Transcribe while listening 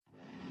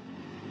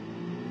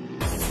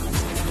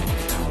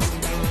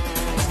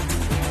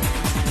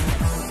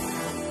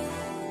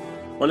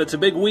Well, it's a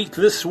big week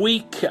this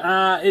week.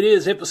 It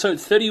is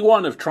episode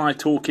 31 of Tri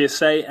Talk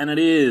SA, and it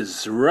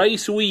is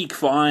race week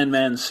for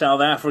Ironman South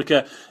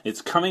Africa.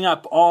 It's coming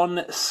up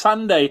on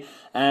Sunday,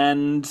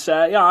 and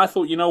I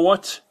thought, you know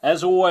what?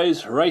 As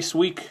always, race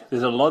week,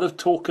 there's a lot of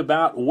talk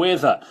about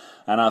weather,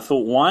 and I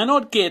thought, why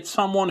not get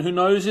someone who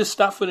knows his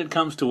stuff when it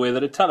comes to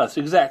weather to tell us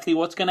exactly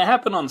what's going to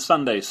happen on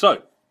Sunday.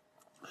 So,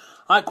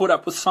 I caught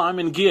up with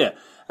Simon Gear,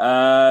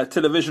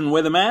 television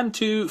weatherman,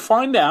 to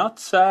find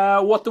out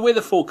what the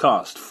weather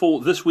forecast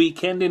for this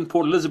weekend in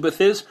Port Elizabeth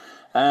is.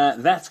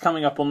 That's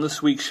coming up on this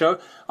week's show.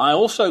 I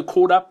also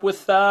caught up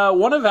with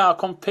one of our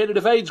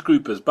competitive age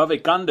groupers,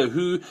 Bhavik Ganda,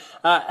 who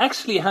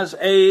actually has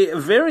a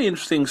very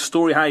interesting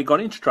story how he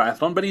got into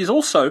triathlon, but he's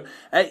also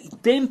a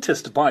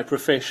dentist by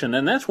profession.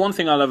 And that's one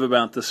thing I love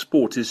about the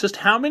sport, is just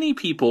how many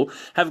people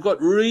have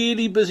got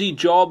really busy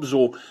jobs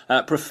or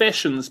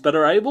professions, but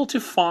are able to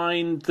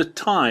find the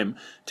time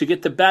to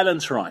get the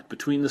balance right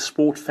between the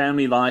sport,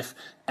 family life,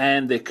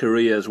 and their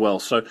career as well.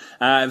 So,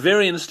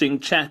 very interesting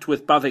chat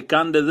with Bhavik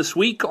Ganda this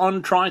week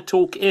on Tri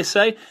Talk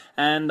SA,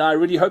 and I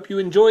really hope you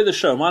enjoy the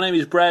show. My name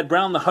is Brad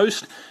Brown, the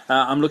host.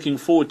 I'm looking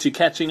forward to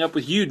catching up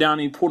with you down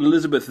in Port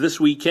Elizabeth this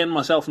weekend.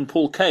 Myself and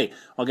Paul Kay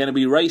are going to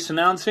be race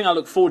announcing. I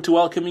look forward to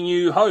welcoming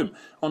you home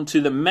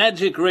onto the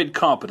magic red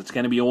carpet. It's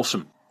going to be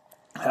awesome.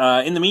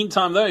 In the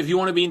meantime, though, if you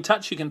want to be in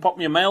touch, you can pop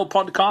me a mail,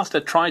 podcast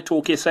at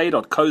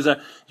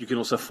tritalksa.co.za. You can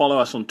also follow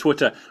us on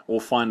Twitter or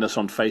find us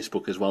on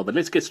Facebook as well. But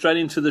let's get straight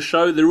into the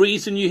show. The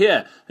reason you're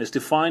here is to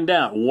find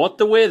out what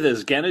the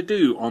weather's going to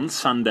do on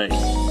Sunday.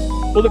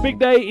 Well, the big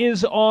day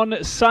is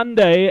on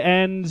Sunday,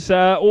 and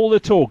all the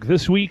talk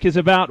this week is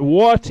about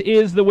what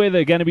is the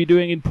weather going to be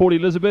doing in Port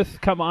Elizabeth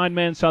come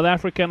Ironman South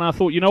Africa. And I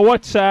thought, you know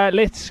what,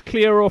 let's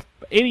clear off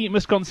any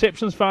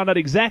misconceptions, find out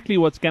exactly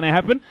what's going to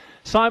happen.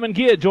 Simon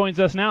Gear joins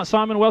us now.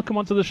 Simon, welcome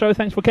onto the show.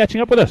 Thanks for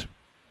catching up with us.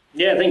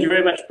 Yeah, thank you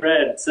very much,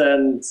 Brad.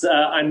 And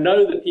I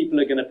know that people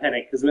are going to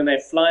panic, because when they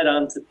fly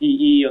down to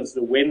PE on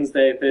sort of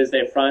Wednesday,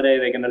 Thursday, Friday,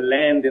 they're going to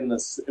land in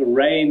this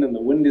rain and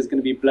the wind is going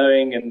to be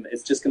blowing and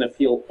it's just going to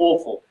feel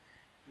awful.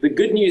 The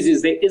good news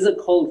is there is a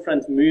cold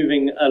front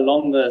moving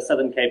along the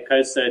Southern Cape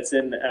coast, so it's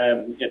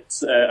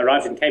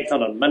arrived in Cape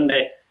Town on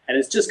Monday, and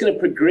it's just going to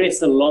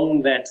progress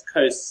along that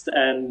coast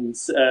and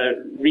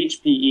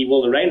reach PE.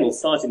 Well, the rain will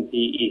start in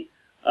PE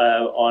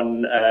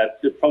on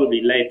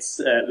probably late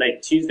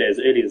Tuesday, as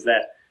early as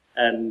that,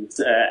 and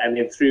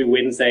then through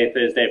Wednesday,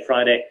 Thursday,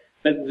 Friday.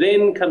 But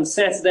then come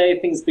Saturday,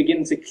 things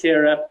begin to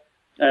clear up.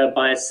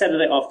 By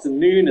Saturday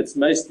afternoon, it's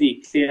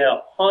mostly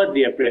clear,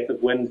 hardly a breath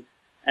of wind.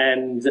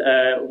 And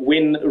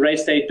when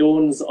race day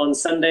dawns on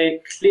Sunday,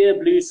 clear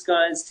blue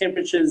skies,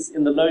 temperatures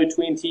in the low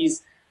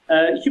 20s,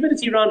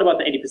 humidity around about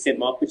the 80%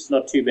 mark, which is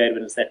not too bad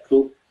when it's that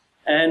cool.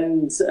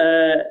 And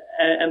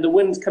the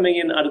wind coming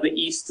in out of the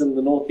east and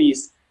the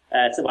northeast,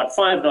 it's about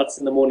 5 knots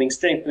in the morning,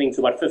 strengthening to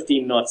about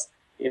 15 knots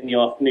in the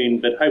afternoon.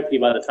 But hopefully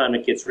by the time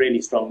it gets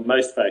really strong,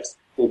 most folks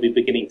will be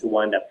beginning to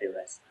wind up their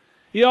race.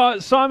 Yeah,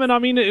 Simon, I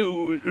mean,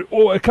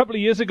 a couple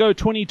of years ago,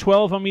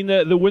 2012, I mean,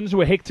 the winds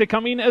were hectic. I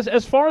mean,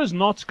 as far as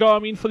knots go, I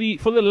mean, for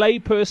the lay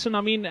person,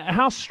 I mean,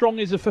 how strong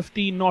is a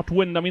 15-knot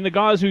wind? I mean, the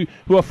guys who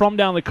are from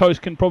down the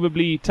coast can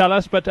probably tell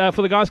us, but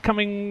for the guys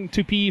coming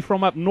to PE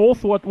from up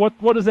north,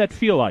 what does that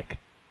feel like?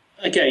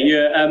 Okay, you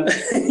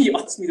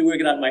asked me to work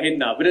it out in my head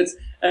now, but it's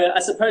I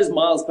suppose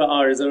miles per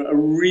hour is a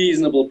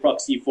reasonable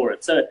proxy for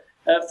it. So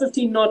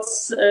 15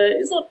 knots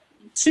is not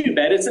too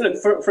bad. It's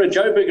for a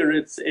Joe Bigger,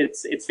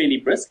 it's fairly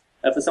brisk.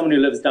 For someone who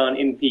lives down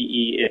in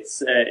PE,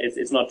 it's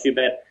not too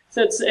bad.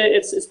 So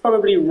it's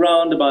probably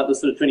round about the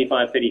sort of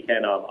 25-30 k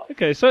an hour mark.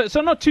 Okay, so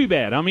not too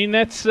bad. I mean,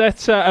 that's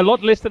a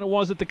lot less than it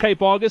was at the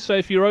Cape Argus. So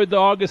if you rode the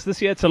Argus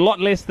this year, it's a lot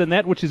less than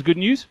that, which is good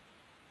news.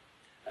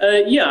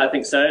 Yeah, I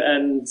think so,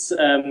 and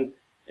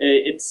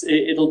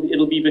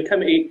it'll be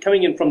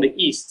coming in from the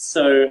east.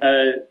 So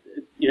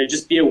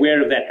just be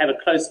aware of that. Have a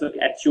close look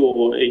at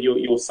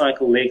your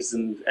cycle legs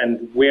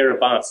and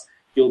whereabouts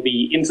you'll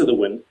be into the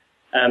wind.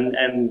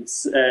 And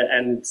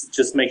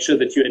just make sure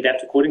that you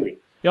adapt accordingly.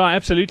 Yeah,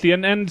 absolutely.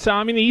 And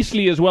I mean,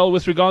 eastly as well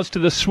with regards to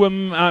the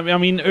swim. I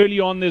mean,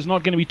 early on, there's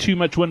not going to be too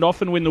much wind.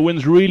 Often when the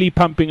wind's really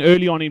pumping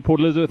early on in Port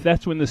Elizabeth,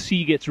 that's when the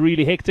sea gets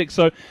really hectic.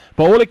 So,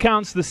 by all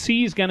accounts, the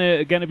sea is going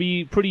to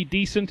be pretty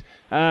decent.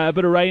 A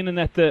bit of rain in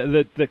that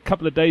the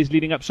couple of days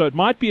leading up. So, it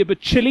might be a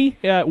bit chilly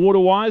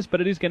water-wise,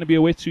 but it is going to be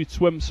a wetsuit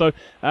swim. So,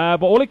 by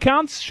all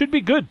accounts, should be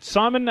good.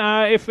 Simon,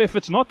 if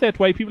it's not that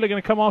way, people are going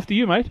to come after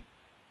you, mate.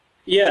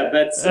 Yeah,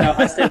 but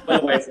I stay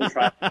well away from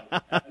triathlon.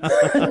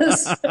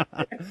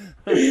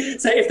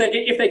 So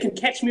if they can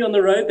catch me on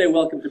the road, they're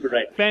welcome to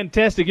parade.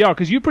 Fantastic, yeah,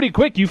 because you're pretty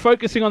quick. You're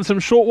focusing on some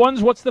short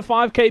ones. What's the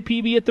 5K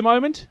PB at the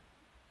moment?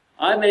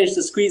 I managed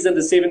to squeeze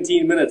under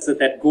 17 minutes at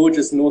that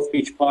gorgeous North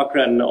Beach Park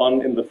run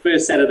in the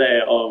first Saturday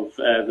of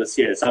this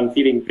year. So I'm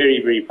feeling very,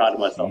 very proud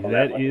of myself.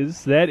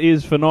 That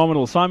is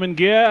phenomenal. Simon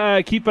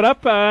Gear, keep it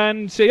up.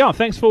 And so, yeah,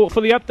 thanks for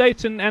the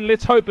update. And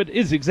let's hope it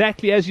is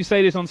exactly as you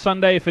say it is on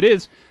Sunday. If it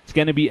is, it's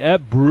going to be a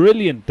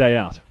brilliant day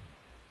out.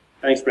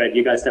 Thanks, Brad.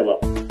 You guys stay well.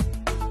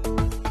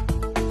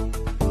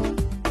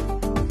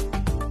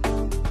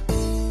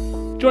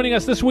 Joining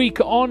us this week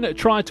on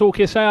Try Talk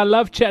SA, I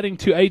love chatting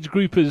to age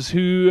groupers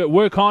who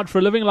work hard for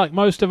a living like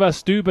most of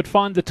us do, but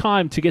find the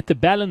time to get the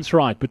balance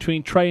right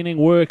between training,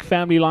 work,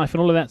 family life, and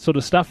all of that sort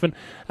of stuff. And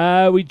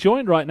we're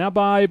joined right now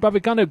by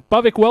Bhavik Ganda.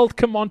 Bhavik,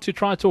 welcome on to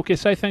Try Talk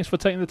SA. Thanks for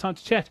taking the time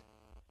to chat.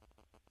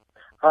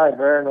 Hi,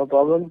 Bear, no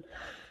problem.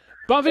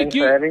 Bhavik, Thanks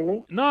for having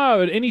me.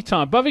 No, at any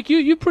time. Bhavik,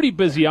 you're pretty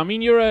busy. I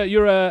mean, you're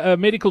a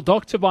medical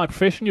doctor by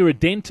profession. You're a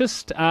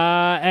dentist,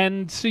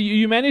 and so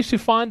you managed to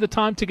find the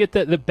time to get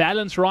the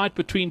balance right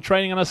between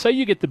training. And I say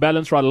you get the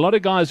balance right. A lot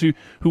of guys who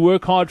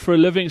work hard for a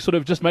living sort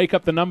of just make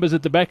up the numbers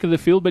at the back of the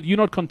field, but you're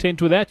not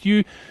content with that.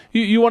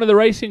 You're one of the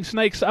racing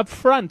snakes up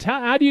front.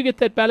 How do you get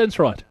that balance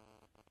right?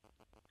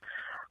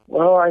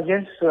 Well, I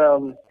guess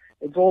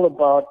it's all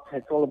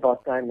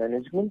about time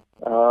management.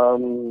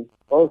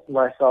 Both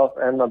myself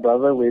and my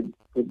brother, we're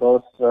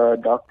both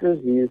doctors.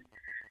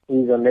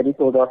 He's a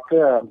medical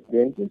doctor, a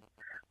dentist.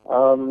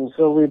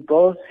 So we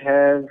both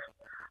have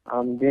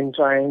been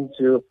trying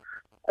to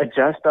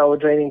adjust our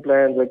training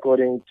plans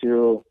according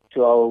to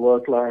our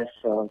work life,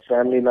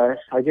 family life.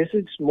 I guess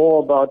it's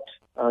more about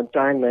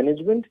time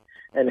management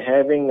and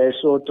having a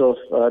sort of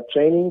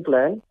training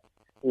plan,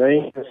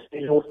 knowing the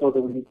schedule for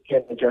the week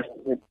and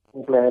adjusting the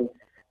training plan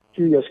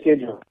to your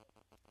schedule,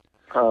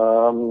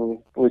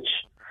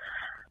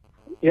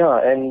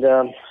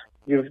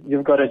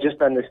 you've got to just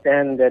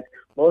understand that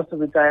most of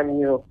the time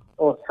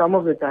some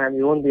of the time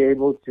you won't be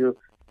able to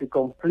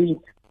complete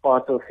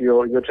part of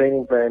your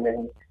training plan,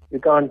 and you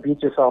can't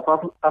beat yourself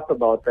up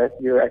about that.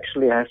 You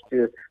actually have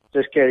to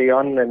just carry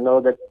on and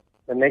know that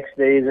the next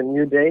day is a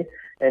new day,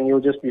 and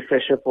you'll just be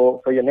fresher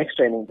for your next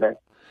training plan.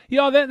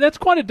 Yeah, that's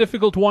quite a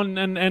difficult one,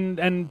 and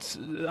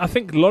I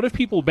think a lot of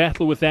people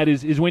battle with that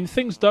is when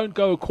things don't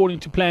go according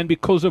to plan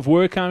because of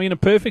work. I mean, a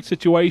perfect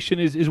situation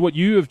is what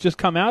you have just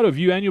come out of.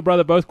 You and your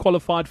brother both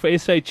qualified for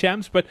SA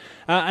Champs, but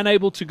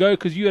unable to go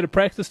because you had a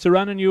practice to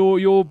run and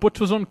your butt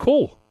was on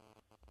call.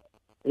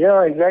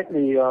 Yeah,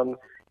 exactly. You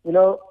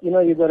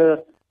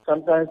gotta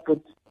sometimes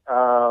put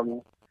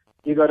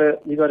you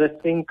gotta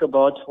think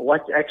about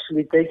what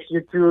actually takes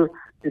you to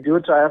do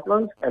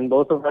triathlons, and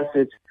both of us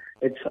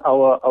it's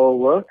our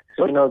work.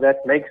 So, that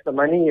makes the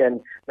money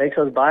and makes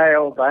us buy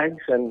our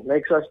bikes and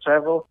makes us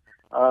travel.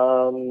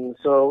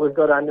 So we've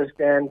got to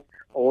understand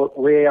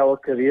where our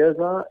careers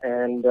are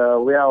and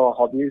where our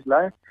hobbies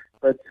lie.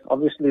 But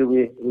obviously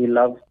we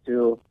love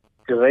to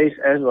race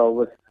as well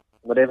with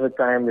whatever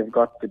time we've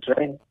got to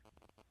train.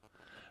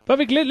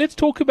 Bhavik, let's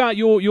talk about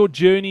your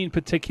journey in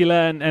particular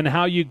and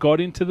how you got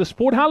into the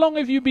sport. How long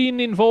have you been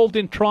involved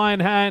in Try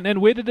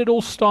and where did it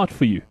all start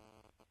for you?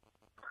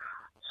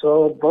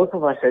 So both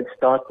of us had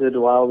started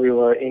while we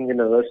were in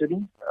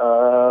university.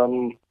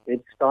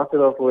 It started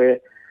off where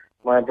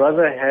my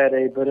brother had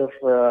a bit of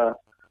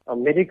a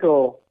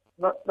medical,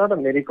 not a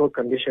medical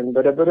condition,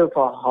 but a bit of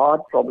a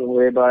heart problem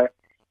whereby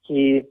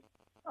his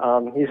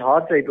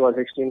heart rate was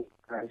extremely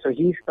high. So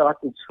he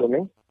started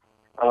swimming.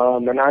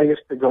 And I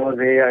used to go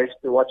there. I used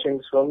to watch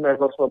him swim. I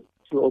also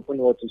two open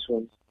water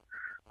swims.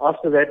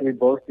 After that, we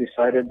both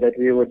decided that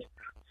we would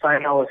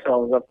sign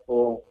ourselves up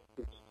for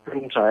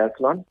swim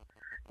triathlon.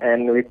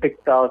 And we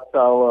picked out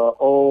our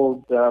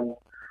old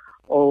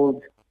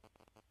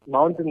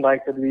mountain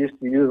bikes that we used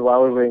to use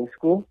while we were in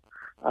school,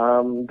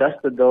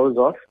 dusted those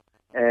off,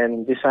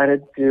 and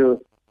decided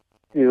to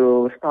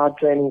start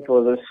training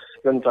for this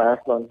swim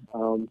triathlon.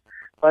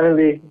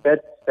 Finally,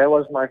 that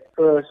was my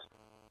first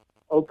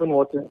open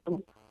water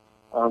swim.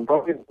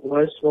 Probably the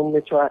worst swim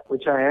which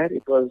I had.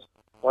 It was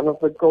one of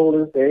the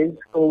coldest days,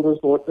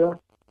 coldest water.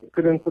 I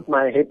couldn't put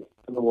my head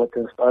in the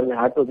water. Started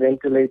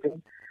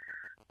hyperventilating.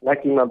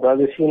 Lucky my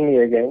brother seen me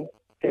again,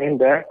 came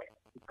back,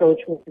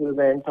 coached me through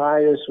the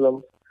entire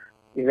swim.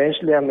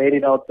 Eventually I made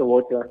it out the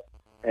water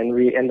and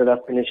we ended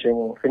up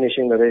finishing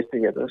the race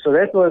together. So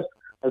that was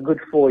a good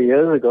 4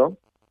 years ago.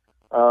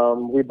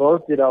 We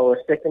both did our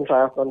second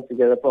triathlon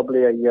together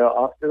probably a year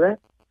after that.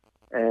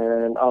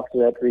 And after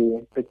that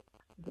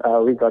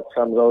we got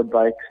some road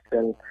bikes,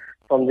 and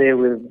from there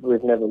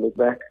we've never looked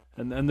back.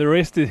 And the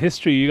rest is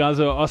history. You guys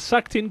are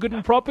sucked in good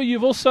and proper.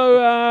 You've also,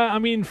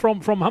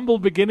 from humble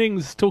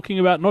beginnings, talking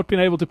about not being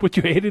able to put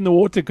your head in the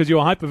water because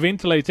you're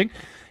hyperventilating,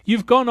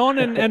 you've gone on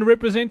and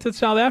represented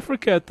South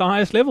Africa at the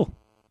highest level.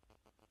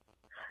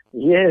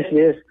 Yes.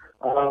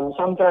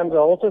 Sometimes I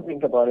also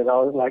think about it. I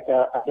was like,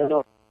 I don't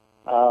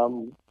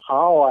know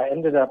how I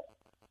ended up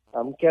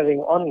carrying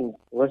on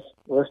with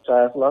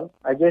triathlon.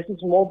 I guess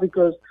it's more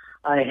because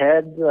I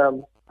had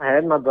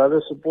my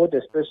brother's support,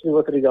 especially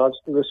with regards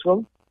to the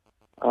swim.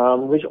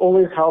 Which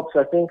always helps,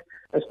 I think,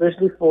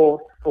 especially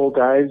for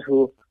guys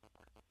who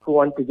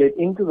want to get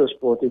into the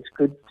sport. It's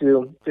good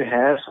to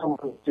have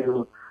someone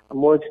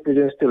more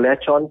experience to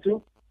latch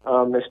onto,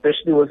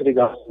 especially with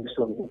regards to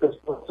swimming. Because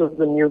most of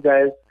the new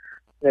guys,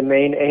 their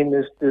main aim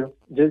is to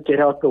just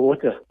get out the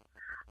water.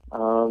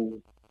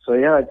 So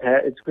yeah,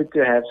 it's good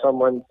to have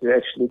someone to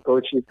actually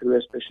coach you through,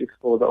 especially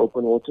for the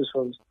open water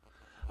swims.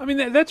 I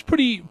mean, that's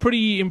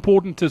pretty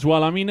important as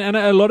well. I mean, and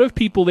a lot of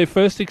people, their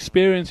first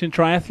experience in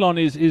triathlon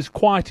is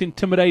quite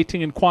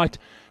intimidating and quite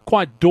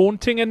quite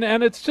daunting,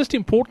 and it's just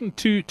important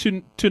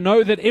to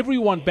know that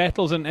everyone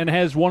battles and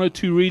has one or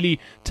two really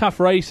tough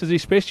races,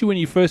 especially when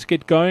you first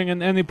get going,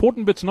 and the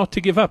important bit's not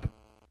to give up.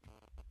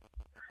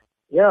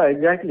 Yeah,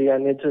 exactly,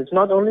 and it's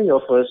not only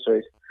your first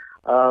race,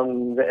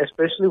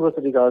 especially with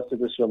regards to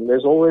the swim.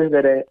 There's always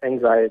that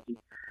anxiety,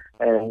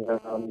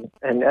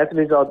 and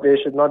athletes out there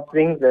should not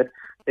think that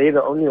they're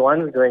the only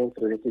ones going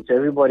through it. It's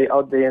everybody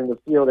out there in the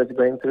field that's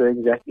going through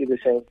exactly the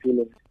same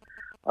feelings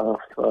of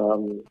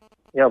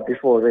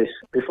before a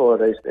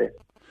race day.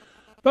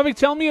 Bhavik,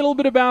 tell me a little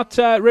bit about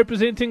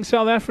representing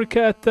South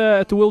Africa at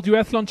the World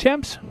Duathlon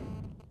Champs.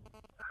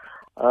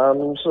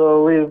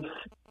 So we've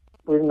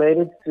made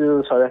it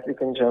to South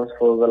African Champs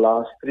for the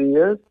last 3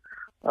 years.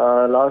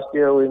 Last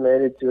year we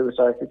made it to the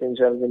South African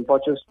Champs in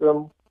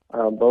Potchefstroom.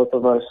 Both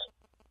of us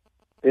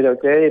did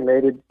okay.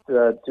 Made it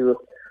to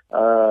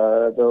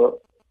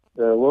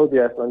the World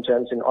Duathlon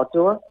Champs in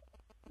Ottawa.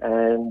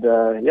 And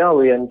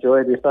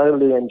we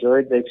thoroughly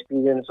enjoyed the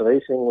experience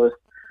racing with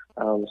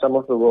some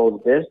of the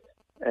world's best.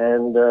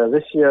 And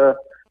this year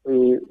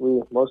we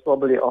most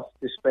probably off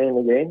to Spain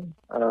again.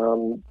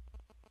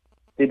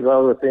 Did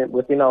well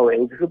within our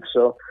age group,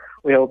 so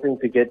we're hoping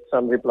to get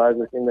some replies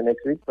within the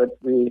next week. But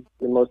we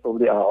most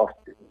probably are off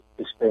to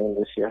Spain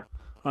this year.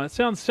 It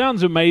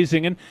sounds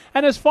amazing. And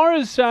as far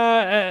as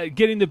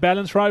getting the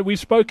balance right, we've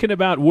spoken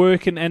about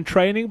work and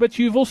training, but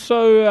you've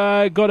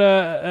also got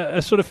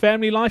a sort of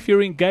family life.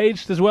 You're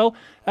engaged as well.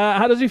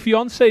 How does your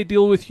fiancée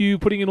deal with you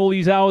putting in all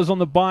these hours on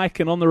the bike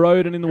and on the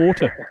road and in the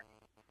water?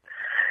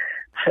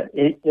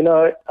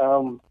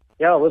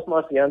 With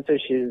my fiancée,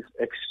 she's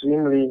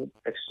extremely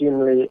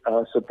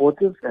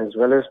supportive, as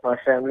well as my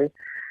family.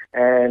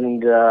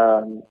 And,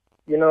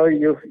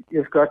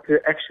 you've got to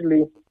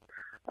actually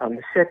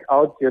set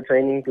out your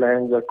training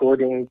plans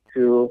according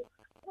to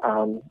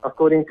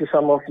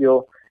some of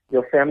your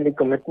family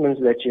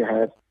commitments that you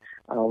have.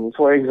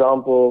 For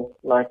example,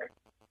 like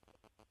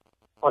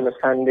on a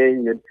Sunday,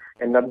 you'd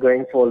end up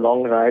going for a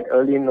long ride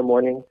early in the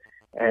morning,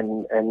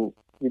 and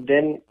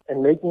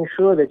making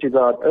sure that you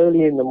go out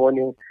early in the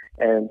morning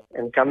and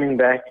coming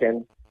back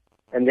and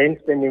then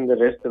spending the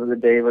rest of the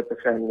day with the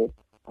family.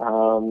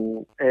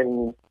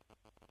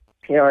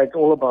 It's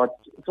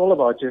all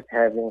about just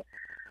having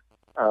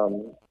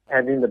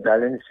the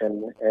balance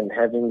and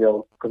having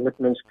your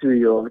commitments to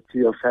your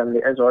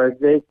family as well.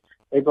 They're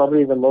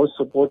probably the most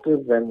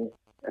supportive, and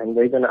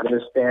they're going to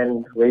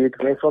understand where you're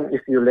coming from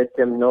if you let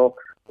them know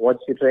what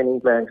your training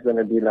plan is going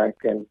to be like.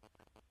 And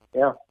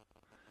yeah.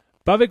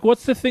 Bhavik,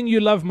 what's the thing you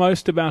love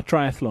most about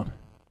triathlon?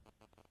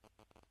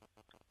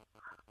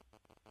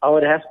 I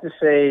would have to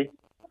say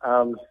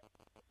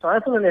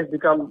triathlon has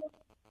become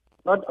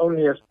not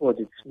only a sport,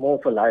 it's more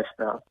of a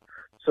lifestyle.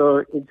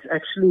 So it's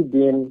actually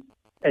been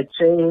a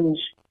change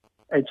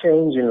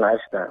in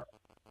lifestyle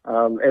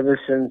ever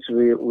since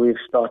we've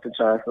started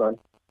triathlon.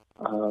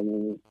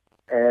 And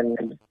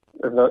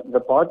the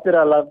part that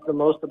I love the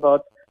most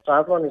about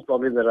triathlon is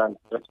probably the run.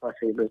 That's my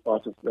favorite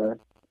part of triathlon.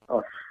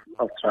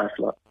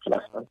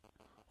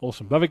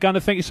 Awesome. Bhavik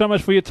Ganda, thank you so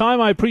much for your time.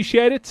 I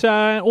appreciate it.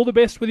 All the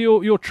best with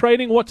your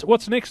training.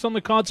 What's next on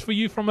the cards for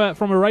you from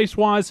a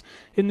race-wise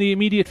in the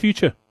immediate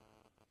future?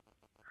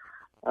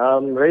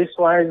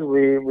 Race-wise,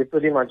 we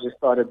pretty much just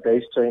started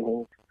base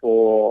training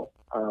for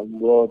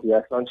World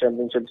Duathlon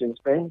Championships in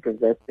Spain, because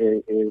that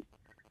is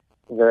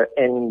the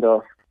end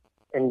of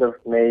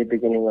May,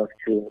 beginning of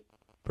June.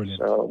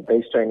 Brilliant. So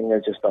base training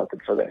has just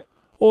started for that.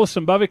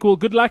 Awesome, Bhavik. Well,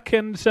 good luck,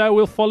 and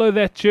we'll follow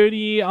that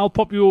journey. I'll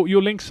pop your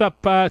links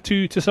up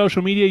to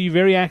social media. You're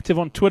very active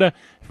on Twitter.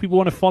 If people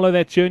want to follow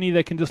that journey,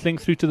 they can just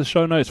link through to the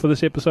show notes for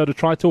this episode of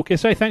Tri Talk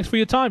SA. Thanks for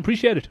your time.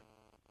 Appreciate it.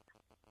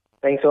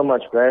 Thanks so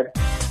much, Brad.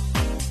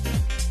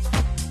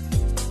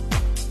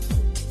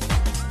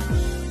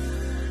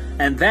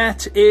 And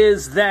that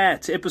is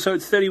that.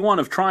 Episode 31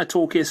 of Tri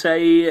Talk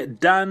SA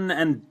done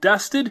and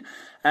dusted.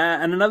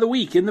 And another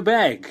week in the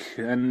bag.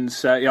 And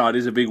it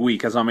is a big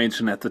week, as I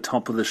mentioned at the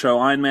top of the show.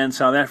 Ironman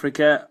South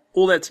Africa.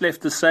 All that's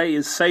left to say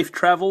is safe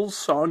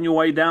travels on your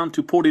way down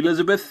to Port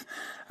Elizabeth.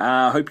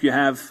 Hope you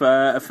have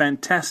a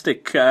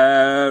fantastic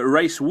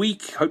race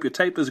week. Hope your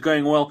taper's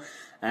going well.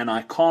 And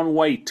I can't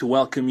wait to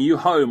welcome you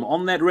home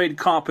on that red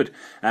carpet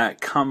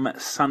come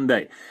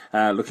Sunday.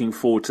 Looking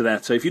forward to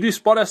that. So if you do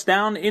spot us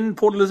down in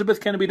Port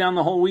Elizabeth, going to be down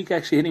the whole week,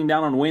 actually heading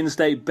down on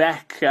Wednesday,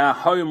 back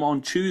home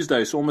on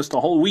Tuesday. So almost a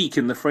whole week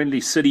in the friendly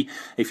city.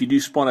 If you do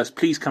spot us,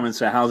 please come and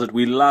say how's it.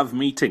 We love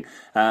meeting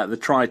the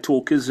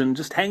Tri-Talkers and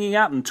just hanging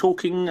out and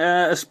talking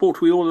a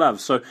sport we all love.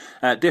 So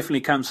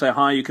definitely come say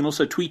hi. You can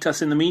also tweet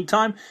us in the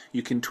meantime.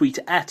 You can tweet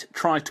at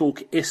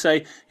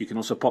TriTalkSA. You can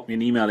also pop me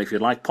an email if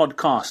you'd like,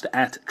 podcast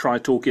at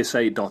tritalksa.co.za.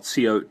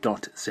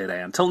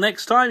 Until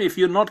next time, if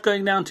you're not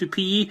going down to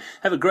PE,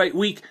 have a great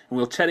week, and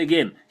we'll chat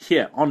again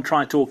here on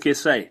Tri Talk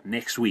SA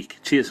next week.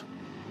 Cheers.